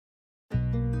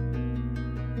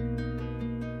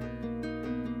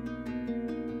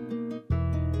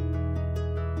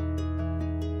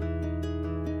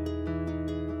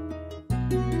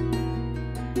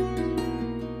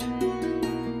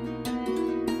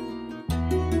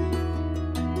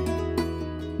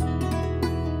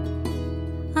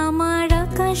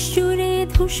আকাশ জুড়ে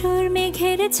ধূসর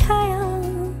মেঘের ছায়া,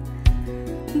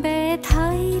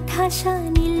 ব্যথায় ঠাসা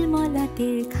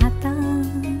নীলমলাটের খাতা,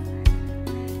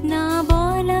 না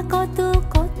বলা কত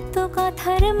কত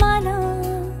কথার মালা,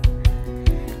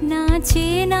 না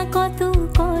চেনা কত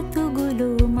কতগুলো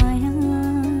মায়া,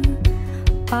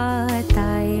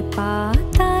 পাতায়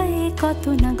পাতায় কত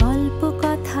না গল্প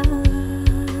কথা।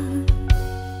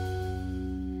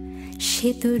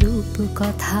 সে তো রূপ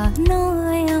কথা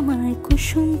নয় আমার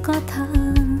কুসুম কথা,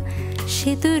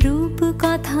 সে তো রূপ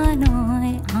কথা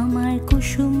নয় আমার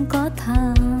কুসুম কথা,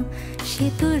 সে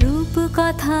তো রূপ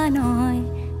কথা নয়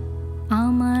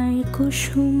আমার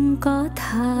কুসুম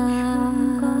কথা।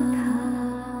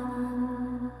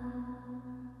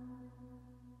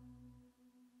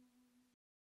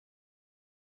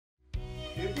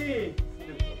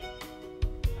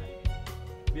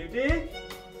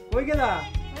 কই গেলা?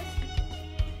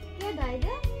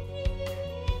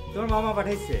 তোর মামা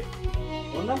পাঠাইছে,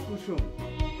 ওর নাম কুসুম।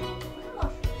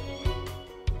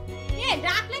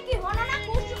 ডাকলে কি হলো না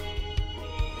কুসুম?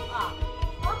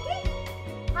 ওকে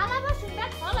আমার সুন্দর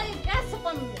ফলো গ্যাস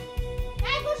কমবে।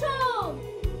 এই কুসুম,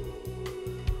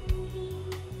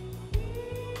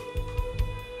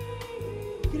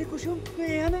 কি রে কুসুম, তুই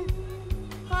এখানে?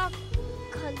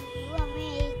 খালু আমি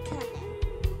এইখানে।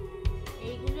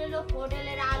 এইগুলো হলো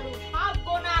হোটেলের আলু, সব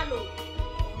বোনা আলু,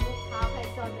 মুখ খাওয়া খাই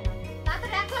চলবে না।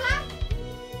 তাড়াতাড়ি রাখো না।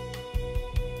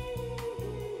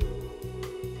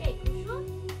 এই কুসুম,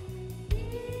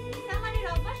 নিশামারির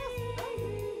অভ্যাস আছে তো?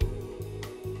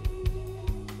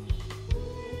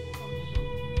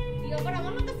 তুই আবার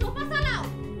আমার মতো সোফা চালাও?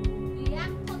 তুই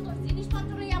এখন তোর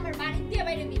জিনিসপত্র নিয়ে আমার বাড়ি দিয়ে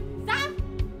বাইরে দিবি, যা।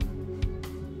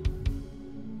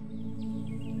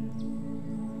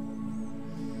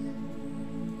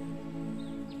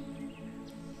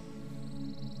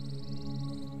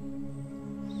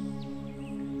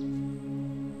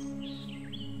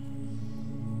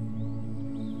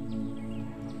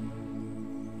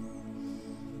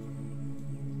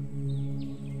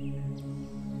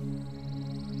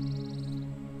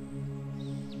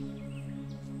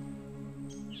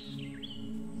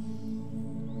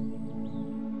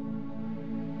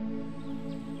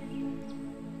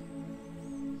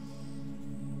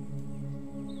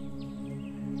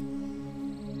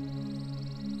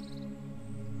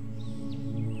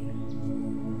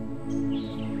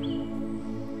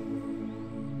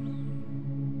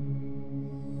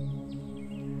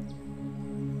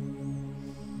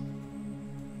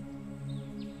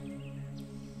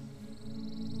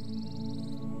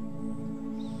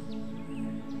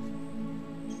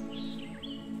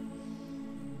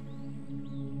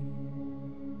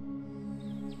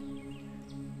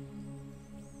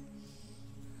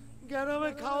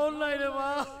 গ্রামে খাওয়ার নাই রে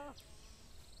মা,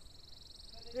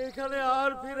 এখানে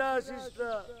আর ফিরে আসিস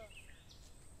না,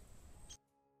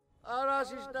 আর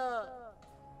আসিস না।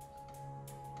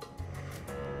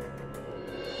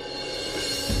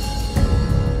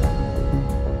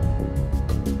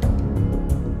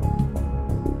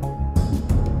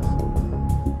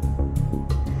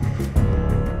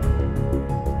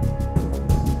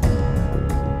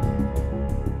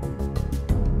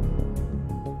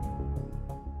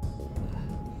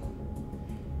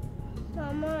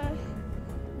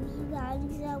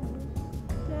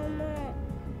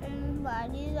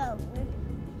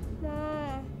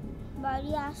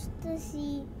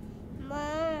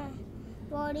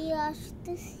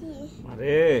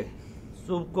 আরে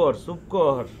চুপ কর, চুপ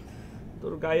কর,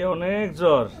 তোর গায়ে অনেক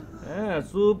জ্বর। হ্যাঁ,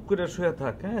 চুপ করে শুয়ে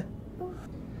থাক। হ্যাঁ,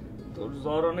 তোর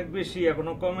জ্বর অনেক বেশি,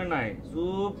 এখনো কমে নাই।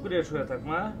 চুপ করে শুয়ে থাক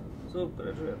মা, চুপ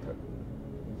করে শুয়ে থাক।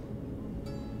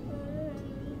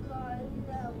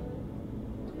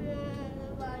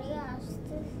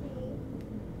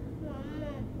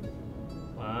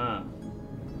 মা,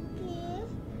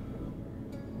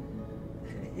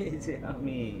 এই যে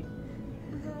আমি।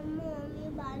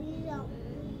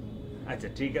 আচ্ছা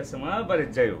ঠিক আছে মা,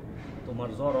 বাড়িতে যাইও। তোমার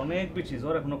জ্বর অনেক বেশি,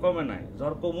 জ্বর এখনো কমে নাই।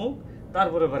 জ্বর কমুক,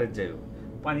 তারপরে বাড়িতে যাইও।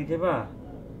 পানি খেবা?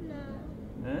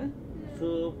 হ্যাঁ,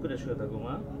 চুপ করে শুয়ে থাকো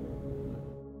মা।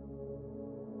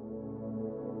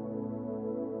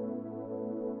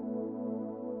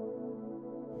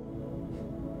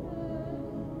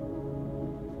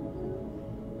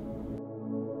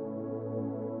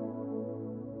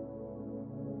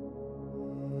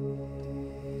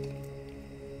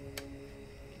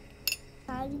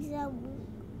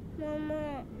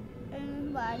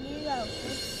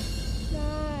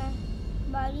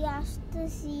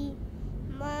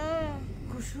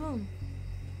 কুসুম,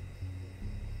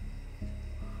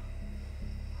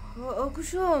 ও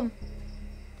কুসুম,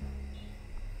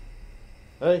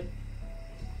 এই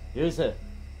কি হইছে?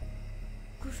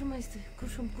 কুসুম আইছে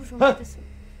কুসুম কুসুম হ্যাঁ। আইতেছে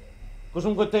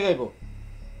কুসুম করতে গাইব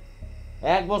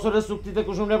 1 বছরের চুক্তিতে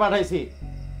কুসুমরে পাঠাইছি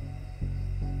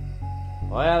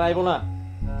হয় আর আইব না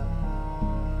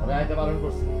তবে আইতে বারণ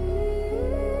করছি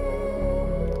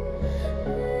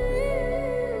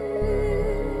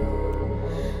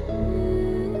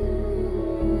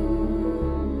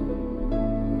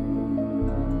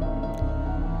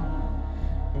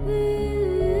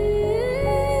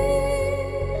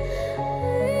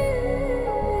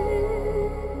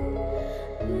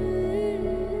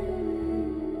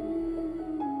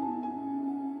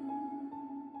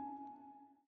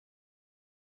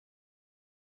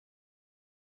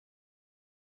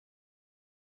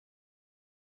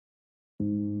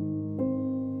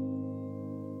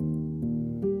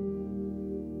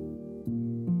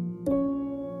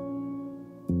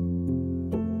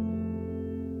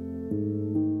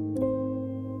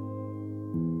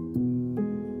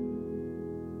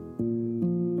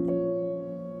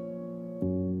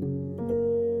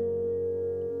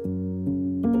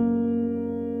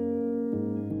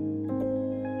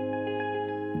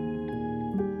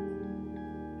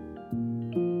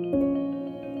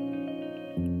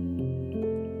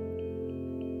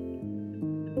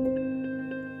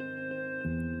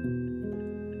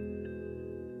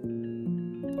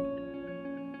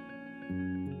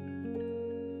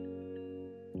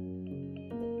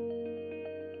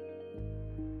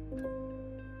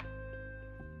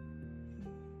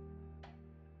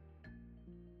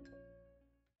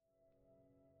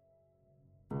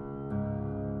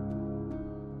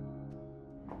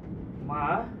মা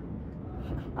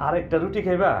আরেকটা রুটি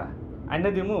খাইবা আইনা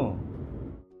দিমু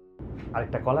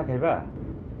আরেকটা কলা খাইবা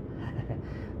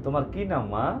তোমার কি নাম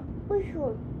মা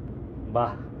কুসুম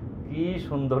বাহ কি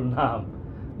সুন্দর নাম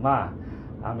মা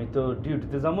আমি তো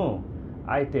ডিউটিতে যাবো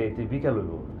আইতে আইতে বিকাল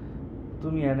হইব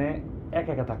তুমি এনে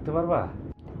একা একা থাকতে পারবা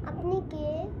আপনি কে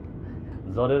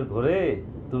জ্বরের ঘরে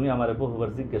তুমি আমারে বহুবার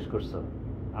জিজ্ঞেস করছো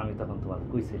আমি তখন তোমার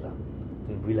কইছিলাম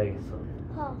তুমি ভুলে গেছো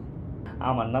হ্যাঁ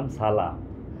আমার নাম সালাম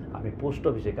আমি পোস্ট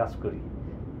অফিসে কাজ করি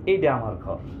এইটা আমার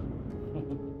ঘর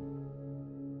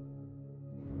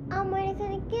আমার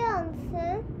এখানে কে আনছে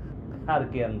আর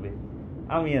কে আনবে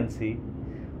আমি আনছি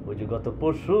ওই যে গত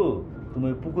পরশু তুমি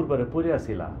ওই পুকুর পাড়ে পড়ে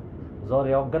আসিলা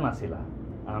জ্বরে অজ্ঞান আসিলা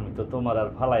আমি তো তোমার আর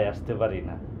ফালাই আসতে পারি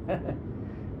না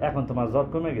এখন তোমার জ্বর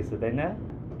কমে গেছে তাই না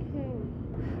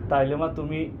তাইলে মা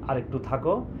তুমি আরেকটু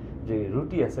থাকো যে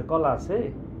রুটি আছে কলা আছে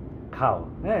খাও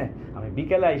হ্যাঁ আমি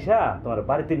বিকেলে আইসা তোমার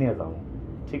বাড়িতে নিয়ে যাবো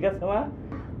ঠিক আছে মা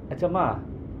আচ্ছা মা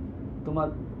তোমার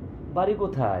বাড়ি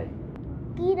কোথায়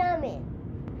কি নামে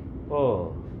ও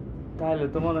তাহলে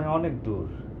তো মনে হয় অনেক দূর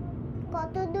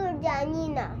কত দূর জানি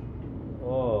না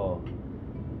ও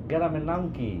গ্রামের নাম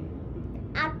কি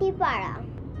আটিপাড়া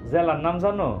জেলার নাম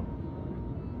জানো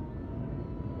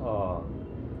ও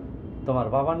তোমার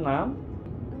বাবার নাম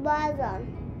বাজান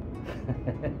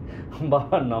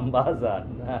বাবার নাম বাজার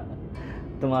না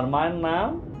তোমার মায়ের নাম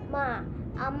মা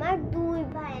আমার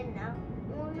 2 ভাইয়ের নাম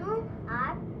মনু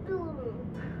আর টুনু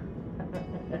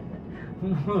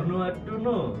মনু আর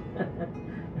টুনু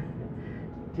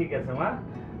ঠিক আছে মা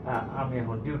আমি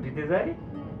এখন ডিউটিতে যাই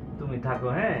তুমি থাকো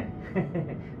হ্যাঁ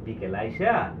বিকেল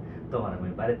আইসা তোমার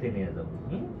আমি বাড়িতে নিয়ে যাবো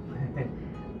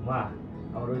মা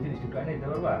আমার ওই জিনিসটা একটু এনে দিতে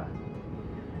পারবা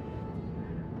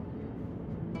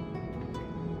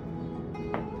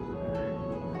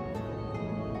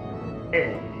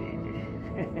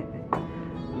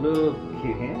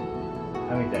লক্ষ্মী হ্যাঁ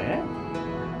আমি যাই হ্যাঁ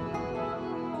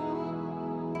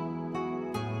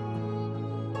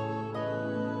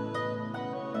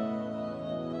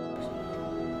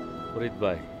ফরিদ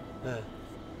ভাই হ্যাঁ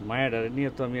মায়াডারে নিয়ে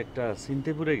তো আমি একটা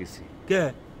চিনতে পড়ে গেছি কে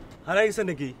হারাই গেছে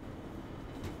নাকি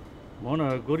মনে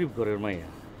হয় গরিব ঘরের মাইয়া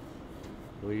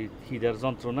ওই খিদার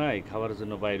যন্ত্রণায় খাবার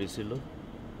জন্য বাইরে ছিল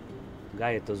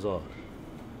গায়ে তো জ্বর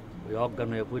ওই অজ্ঞান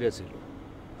হয়ে পড়েছিল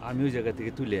আমি ওই জায়গা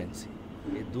থেকে তুলে আনছি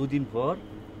এই 2 দিন পর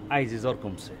আইজি জ্বর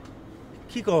কমছে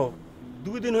কি কও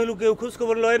 2 দিন হইল কেউ খোঁজ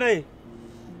খবর লয় নাই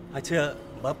আচ্ছা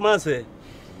বাপ মা আছে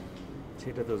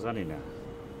সেটা তো জানি না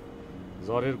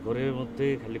জ্বরের ঘরের মধ্যে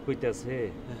খালি কইতাছে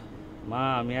মা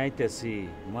আমি আইতাছি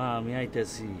মা আমি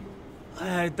আইতাছি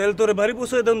তাহলে তোরে বাড়ি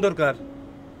পৌঁছে দেন দরকার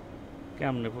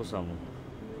কেমনে পোষামো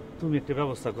তুমি একটা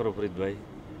ব্যবস্থা করো ফরিদ ভাই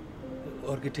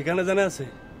ওর কি ঠিকানা জানা আছে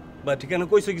বা ঠিকানা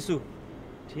কইছে কিছু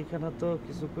ঠিকানা তো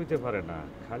কিছু কইতে পারে না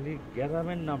খালি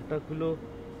গ্রামের নামটা হলো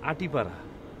আটিপাড়া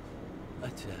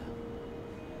আচ্ছা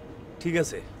ঠিক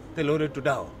আছে তাহলে ওর একটু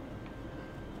ডাও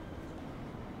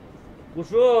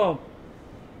কুসুম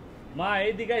মা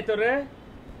এইদিকে আইতো রে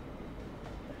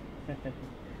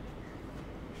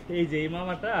এই যে এই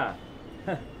মামাটা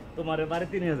তোমারে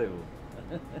বাড়িতে নিয়ে যাবো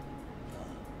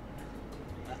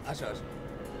আসো আসো।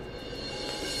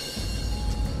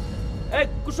 এই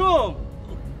কুসুম,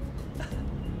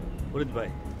 ফরিদ ভাই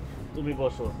তুমি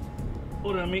বসো,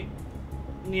 ওরে আমি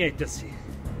নিয়ে আইতেছি।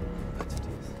 আচ্ছা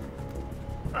ঠিক আছে।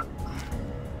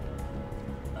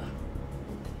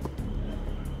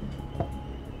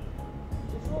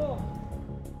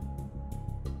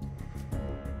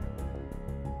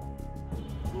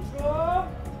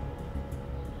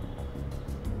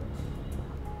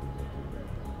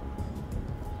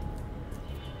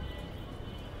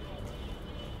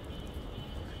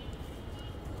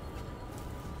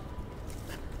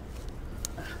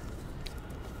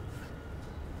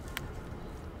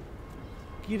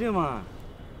 কিরে মা,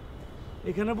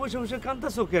 এখানে বসে বসে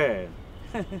কান্দাছো কে?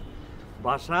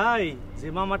 বাসায় যে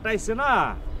মামাটা আইছে না,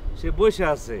 সে বসে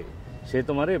আছে, সে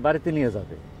তোমারে বাড়িতে নিয়ে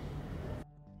যাবে।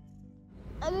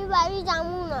 আমি বাড়ি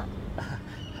যাবো না।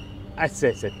 আচ্ছা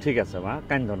আচ্ছা ঠিক আছে মা,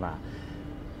 কান্দো না।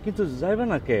 কিন্তু যাইবে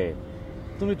না কে?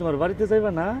 তুমি তোমার বাড়িতে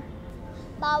যাইবে না?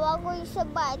 বাবা কইছে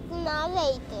বাড়িতে না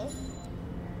যাইতে।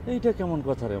 এইটা কেমন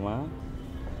কথা রে মা?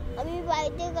 আমি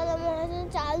বাড়িতে গেলে আমার হাতে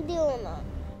চাল দিও না।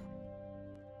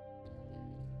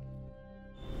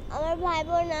 আমার ভাই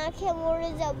বোন না খেয়ে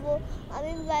মরে যাব,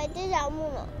 আমি বাড়িতে যাবো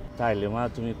না। তাইলে মা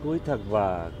তুমি কই থাকবা,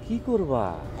 কি করবা?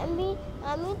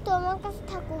 আমি তোমার কাছে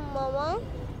থাকুম মামা।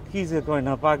 কি যে কয়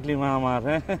না পাগলি মা আমার।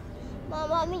 হ্যাঁ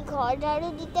মামা আমি ঘর ঝাড়ু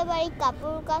দিতে পারি,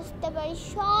 কাপড় কাচতে পারি,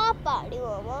 সব পারি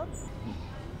মামা।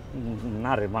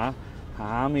 না রে মা,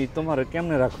 আমি তোমার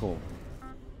কেমনে রাখো?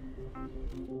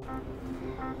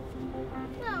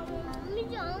 আমি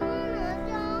যাবো না,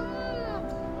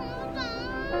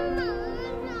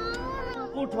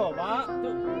 উঠো মা,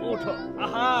 উঠো,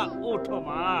 আহা উঠো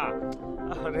মা।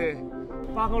 আরে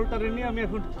পাগলটারে নিয়ে আমি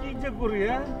এখন কি যে করি?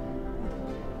 হ্যাঁ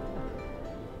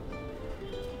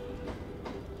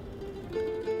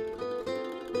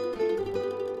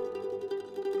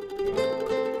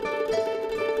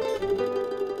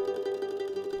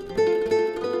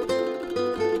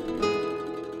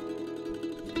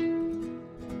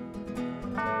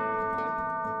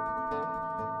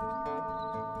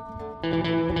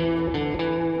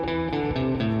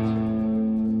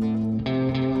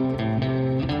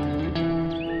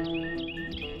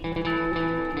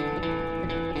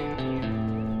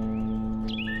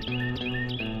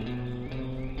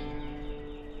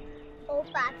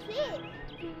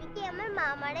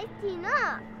মামারে চিনো?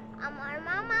 আমার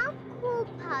মামা খুব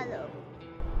ভালো।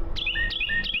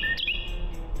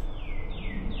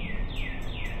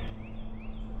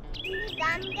 তুমি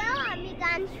গান গাও, আমি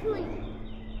গান শুনি।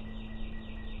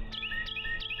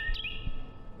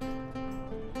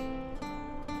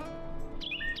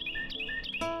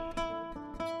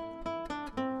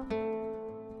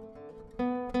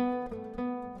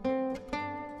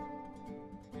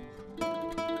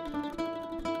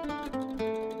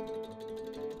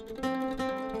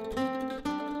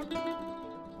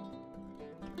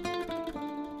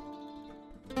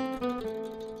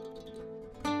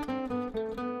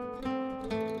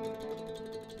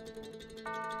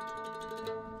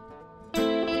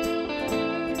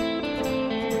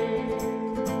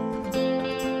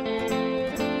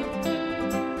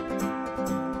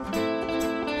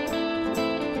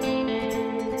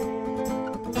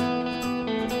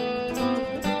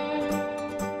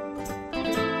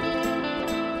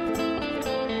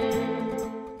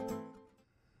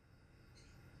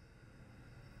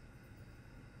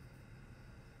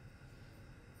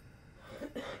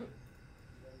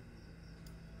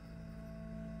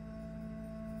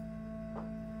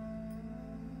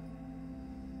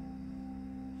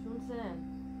 শুনছেন?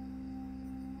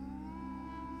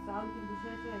 চাউল কিন্তু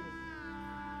শেষ হয়ে গেছে,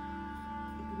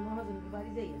 একটু মহাজনকে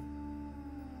বাড়ি যাইয়া।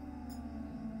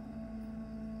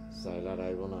 সাইলার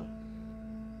আইব না।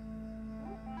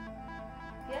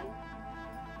 কেন?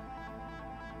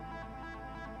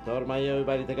 তোর মাইয়া ওই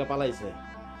বাড়ি থেকে পালাইছে,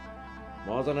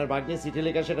 মহাজনের বাগনি চিঠি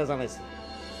লেখা সেটা জানাইছে।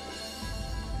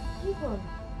 কি কর?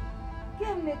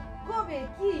 কেমনে? কবে?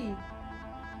 কি?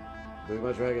 2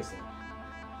 মাস হয়ে গেছে।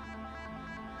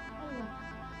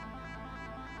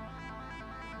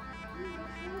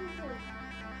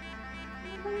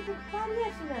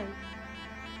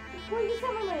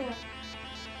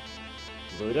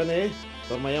 ধইরা নে,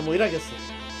 তোর মাইয়া মইরা গেছে।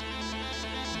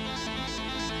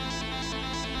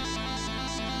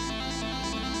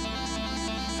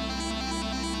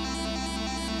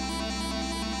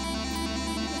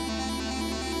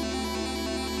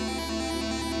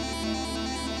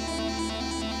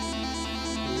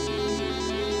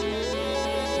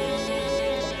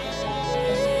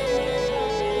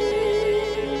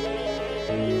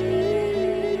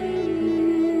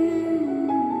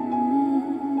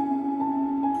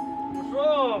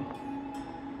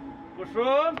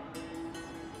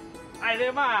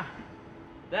 মা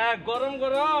দেখ গরম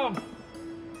গরম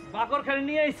বাকর খালি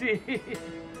নিয়ে আইছি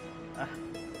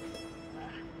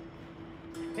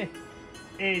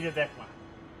এই যে দেখ মা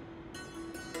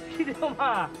কি রে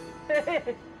মা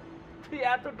তুই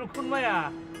এত টুকুন মায়া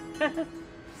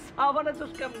সাবানে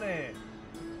তোস কেমনে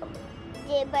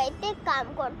যে বাড়িতে কাম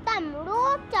করতাম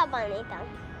রোজ চা বানাইতাম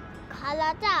খালা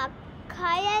চা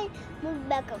খাইয়াই মুখ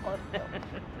ব্যাকা করতো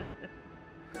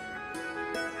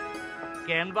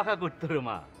কেন বাঁকা করতো রে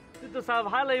মা তুই তো চা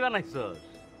ভালোই বানাইছস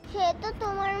সে তো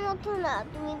তোমার মতো না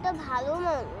তুমি তো ভালো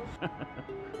মানুষ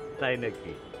তাই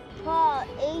নাকি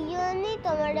এই জন্যই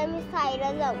তোমার আমি সাইরা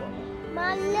যাব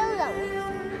মারলেও যাবো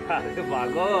আরে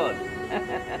পাগল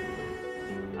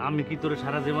আমি কি তোর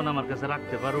সারা জীবন আমার কাছে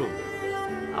রাখতে পারো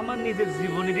আমার নিজের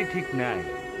জীবনেরই ঠিক নাই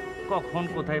কখন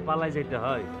কোথায় পালাই যেতে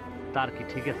হয় তার কি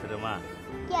ঠিক আছে রে মা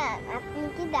কেন আপনি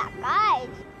কি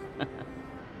ডাকাইত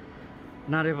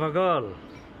না রে পাগল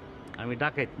আমি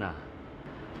ডাকাইত না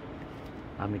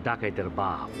আমি ডাকাইতের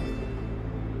বাপ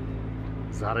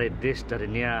যারা এই দেশটারে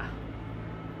নিয়ে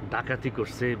ডাকাতি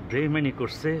করছে বেইমানি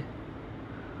করছে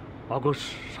অগস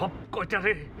সব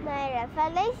কয়টারে মায়েরা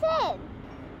ফেলাইছেন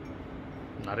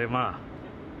না রে মা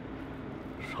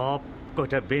সব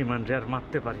কয়টা বেইমানরে আর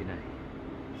মারতে পারি নাই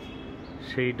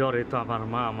সেই ডরে তো আমার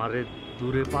মা আমারে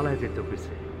দূরে পালাই যেতে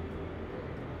হয়েছে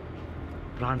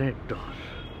প্রাণের ডর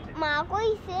মা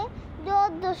কইছে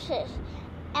যুদ্ধ শেষ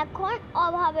এখন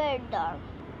অভাবের ডর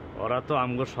ওরা তো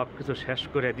আমগো সবকিছু শেষ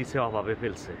করে দিছে অভাবে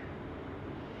ফেলছে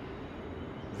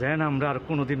যেন আমরা আর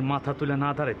কোনোদিন মাথা তুলে না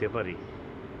দাঁড়াইতে পারি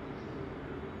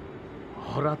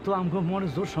ওরা তো আমগো মনে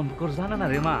জোর সম্পর্ক জানে না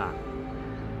রে মা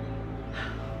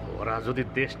ওরা যদি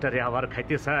দেশটারে আবার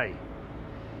খাইতে চায়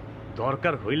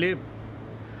দরকার হইলে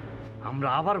আমরা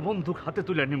আবার বন্দুক হাতে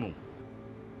তুলে নিমু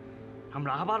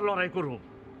আমরা আবার লড়াই করব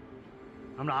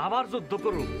আমরা আবার যুদ্ধ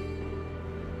করব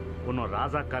কোন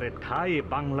রাজাকারের ঠাই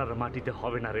বাংলার মাটিতে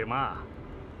হবে না রে মা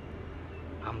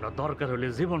আমরা দরকার হলে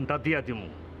জীবনটা দিয়া দিমু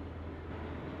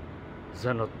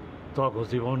যেন তগ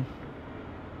জীবন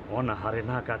অনাহারে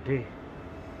না কাটে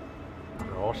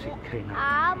আর অশিক্ষাই না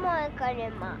আময় করে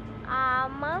মা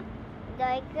আমা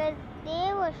দয়কে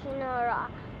বসিনরা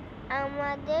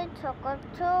আমাদের ছোট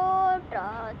ছোট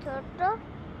ছোট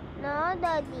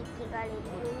দিতে গাড়ি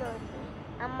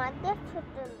আমাদের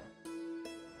ছোট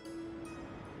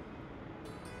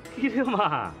কি রে মা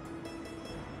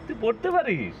তুই পড়তে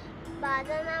পারিস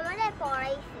বাজান আমারে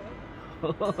পড়াইছে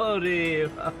ওরে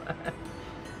বাবা,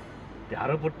 তুই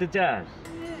আরো পড়তে চাস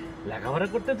লেখাপড়া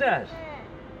করতে চাস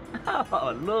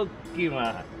লক্ষ্মী মা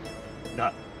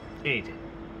ধর, এই যে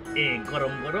এই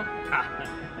গরম গরম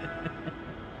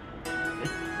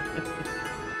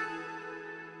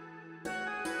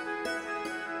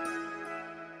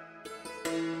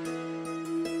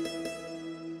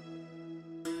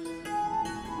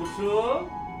কুসুম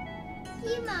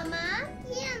কি মামা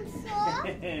কি আনছো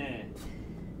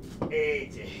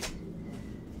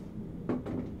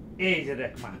এই যে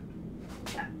দেখ মা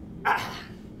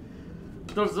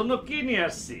তোর জন্য কি নিয়ে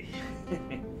আসছি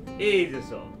এই যে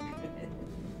সব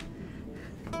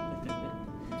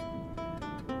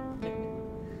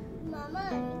মামা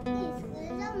আমি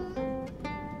স্কুলে যাব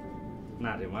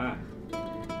না রে মা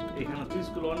এখানে তুই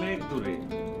স্কুল অনেক দূরে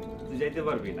তুই যাইতে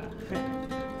পারবি না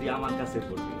তুই আমার কাছে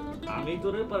পড়বি আমি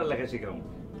তোর পড়ালেখা শেখাবো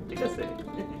ঠিক আছে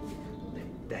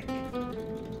দেখ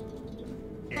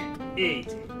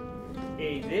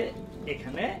এই যে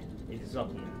এখানে এই যে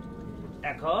যত্ন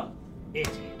এখন এই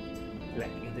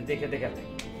যে দেখে দেখে লেখ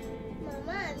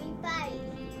মামা আমি পারি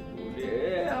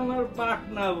আমার পাক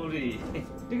না বুড়ি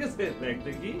ঠিক আছে দেখ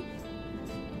দেখি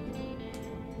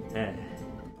হ্যাঁ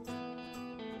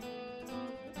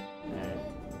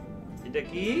এটা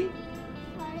কি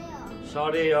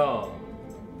সরে অ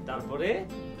তারপরে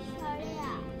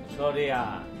সরে আ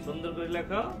সুন্দর করে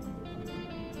লেখো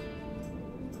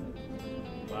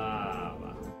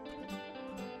বাবা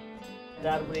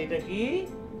তারপরে এটা কি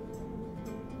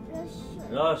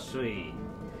রসই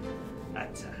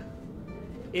আচ্ছা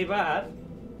এবার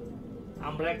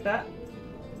আমরা একটা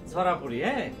ছড়া পড়ি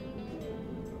হ্যাঁ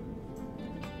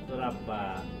তোর আব্বা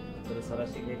তোর ছড়া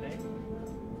শিখে নাই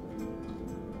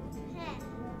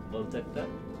বলছে একটা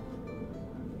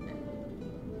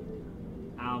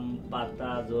আম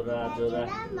পাতা জোড়া জোড়া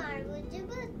মারবো যে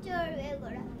চড়বে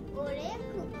গোড়া ওরে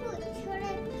কুকু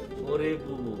ছড়ে ওরে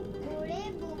বুবু ওরে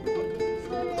বুবু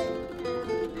ছড়ে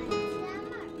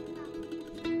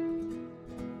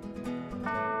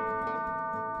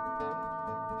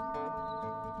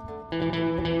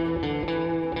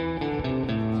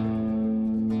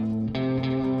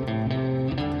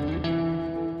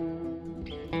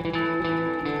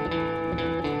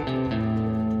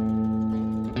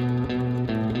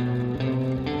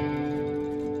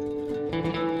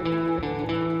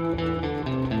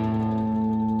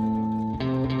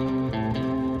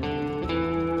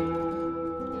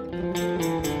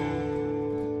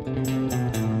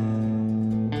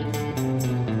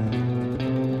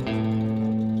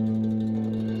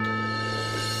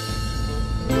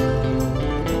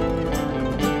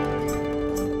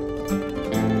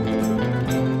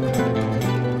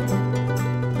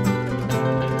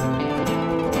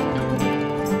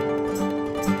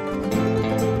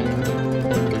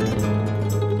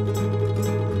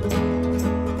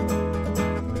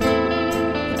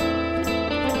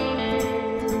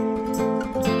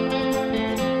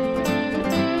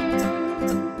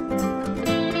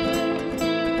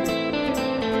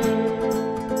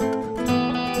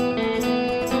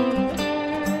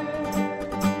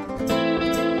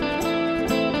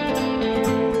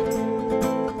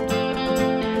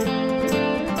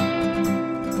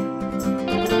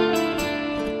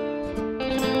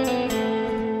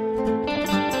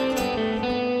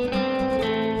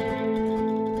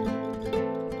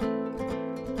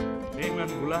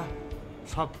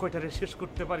সব কয়টারে শেষ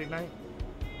করতে পারি নাই,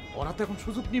 ওরা তো এখন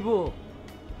সুযোগ নিব।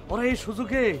 ওরা এই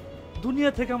সুযোগে দুনিয়া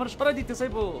থেকে আমার সরাই দিতে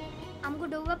চাইবো। আমগো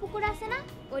ডোবা পুকুর আছে না,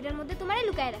 ওইটার মধ্যে তোমারে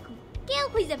লুকায় রাখো, কেউ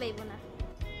খুঁজে পাইবো না।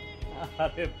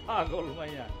 আরে পাগল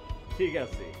মাইয়া, ঠিক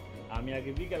আছে আমি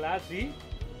আগে বিকেলে আসি,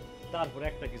 তারপর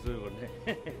একটা কিছু হইব না।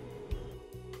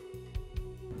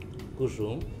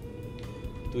 কুসুম,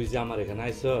 তুই যে আমার এখানে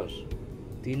আইসস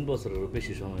 3 বছরেরও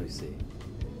বেশি সময় হয়েছে,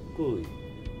 কই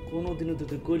কোনোদিনও তো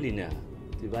তুই কইলি না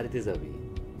তুই বাড়িতে যাবি।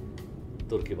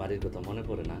 তোর কি বাড়ির কথা মনে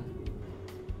পড়ে না?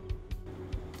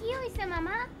 কি হইছে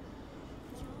মামা?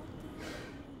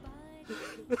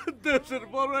 দেশের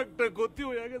বড় একটা ক্ষতি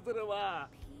হয়ে গেছে রে মা,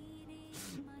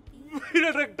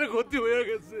 বিরাট একটা ক্ষতি হয়ে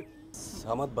গেছে।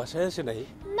 আমার বাসায় আসে নাই?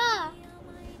 না।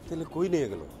 তাহলে কই নিয়ে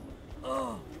গেল?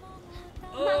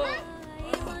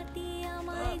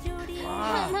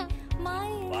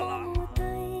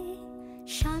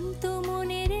 শান্ত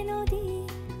মনের নদী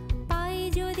পাই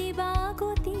যদি বা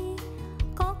গতি,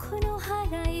 কখনো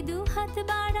হারাই দুহাত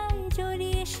বাড়াই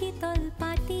জড়িয়ে শীতল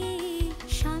পাটি।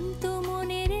 শান্ত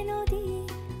মনের নদী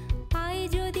পাই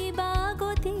যদি বা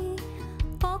গতি,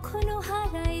 কখনো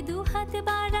হারাই দুহাত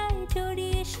বাড়াই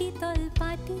জড়িয়ে শীতল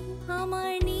পাটি।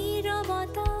 আমার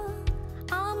নীরবতা,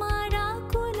 আমার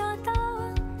আকুলতা,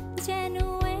 যেন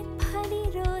এক ভারী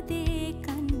রোদে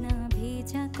কান্না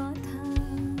ভেজা কথা।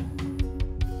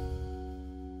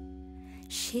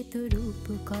 সে তো রূপ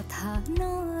কথা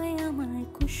নয় আমার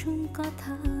কুসুম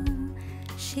কথা,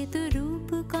 সে তো রূপ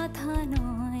কথা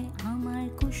নয় আমার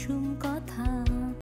কুসুম কথা।